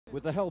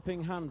With a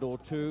helping hand or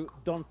two,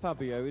 Don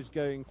Fabio is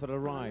going for a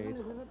ride.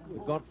 The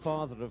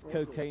godfather of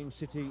cocaine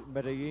city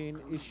Medellin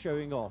is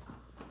showing off.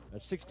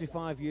 At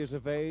 65 years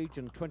of age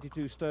and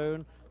 22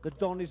 stone, the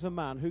Don is a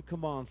man who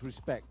commands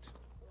respect.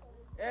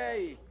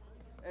 Hey,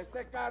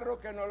 este carro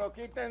que no lo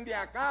quiten de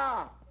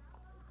acá.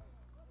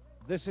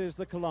 This is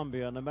the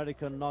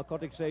Colombian-American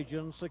narcotics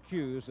agents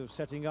accused of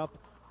setting up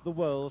the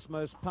world's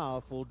most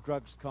powerful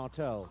drugs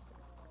cartel.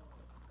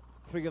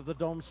 3 of the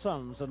Don's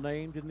sons are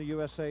named in the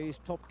USA's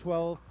top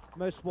 12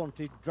 most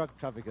wanted drug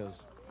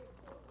traffickers.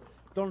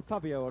 Don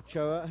Fabio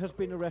Ochoa has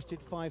been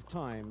arrested 5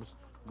 times,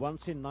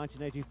 once in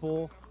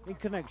 1984 in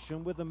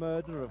connection with the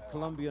murder of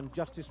Colombian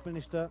Justice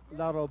Minister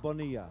Lauro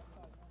Bonilla.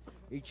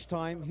 Each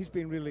time he's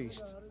been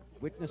released.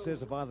 Witnesses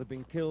have either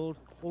been killed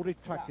or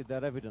retracted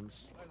their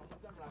evidence.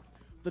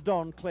 The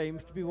Don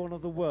claims to be one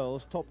of the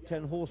world's top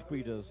 10 horse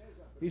breeders.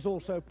 He's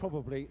also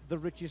probably the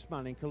richest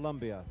man in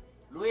Colombia.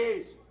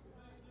 Luis,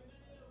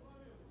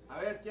 a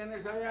ver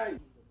quiénes hay ahí.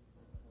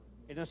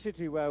 In a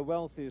city where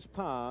wealth is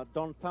power,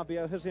 Don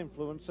Fabio has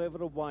influence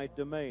over a wide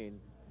domain.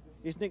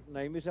 His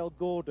nickname is El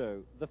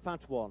Gordo, the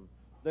fat one,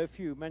 though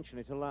few mention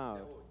it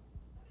aloud.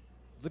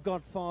 The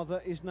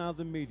godfather is now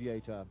the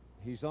mediator.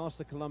 He's asked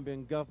the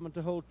Colombian government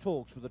to hold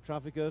talks with the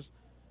traffickers.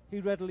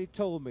 He readily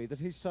told me that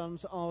his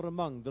sons are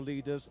among the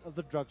leaders of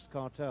the drugs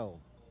cartel.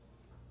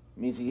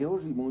 Mis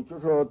hijos y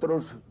muchos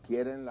otros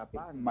quieren la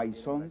paz. My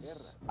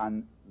sons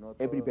and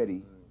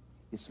everybody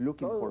is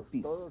looking for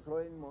peace.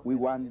 We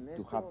want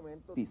to have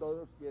peace,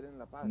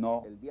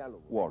 no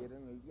war.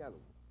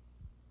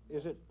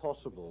 Is it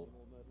possible,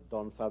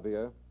 Don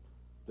Fabio,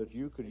 that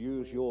you could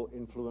use your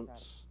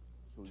influence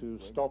to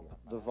stop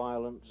the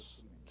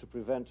violence, to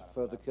prevent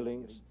further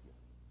killings?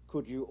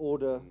 Could you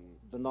order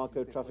the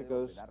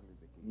narco-traffickers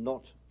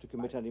not to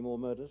commit any more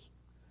murders?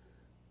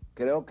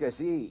 Creo que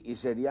sí, y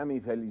sería mi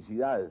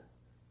felicidad.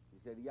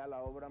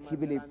 He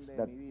believes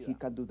that he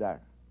can do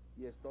that.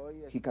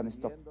 He can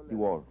stop the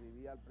war.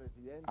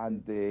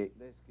 And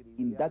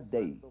in that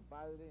day,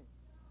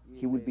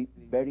 he will be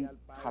very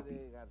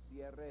happy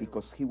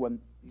because he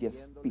wants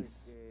just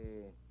peace.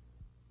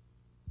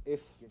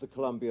 If the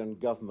Colombian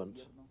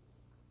government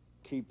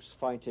keeps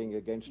fighting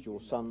against your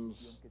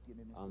sons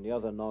and the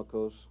other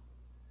narcos,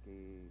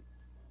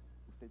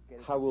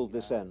 how will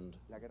this end?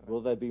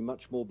 Will there be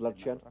much more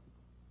bloodshed?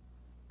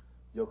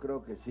 Yo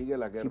creo que sigue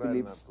la guerra He del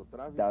believes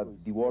narcotráfico that y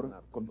the sigue war el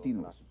narcotráfico.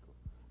 continues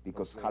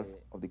because half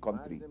of the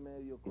country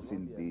is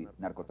in the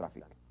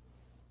narcotraffic.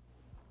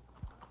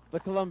 The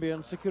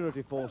Colombian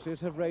security forces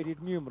have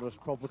raided numerous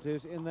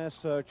properties in their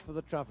search for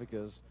the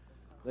traffickers.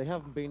 They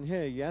haven't been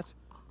here yet.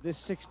 This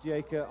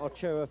 60-acre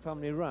Ochoa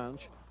family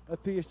ranch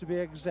appears to be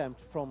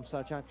exempt from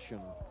such action.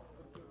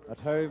 At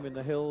home in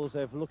the hills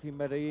overlooking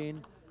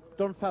Medellin,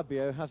 Don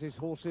Fabio has his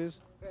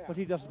horses, but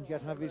he doesn't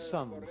yet have his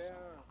sons.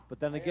 But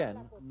then again,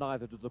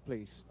 neither do the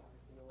police.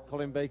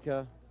 Colin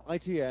Baker,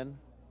 ITN,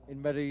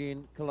 in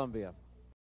Medellin, Colombia.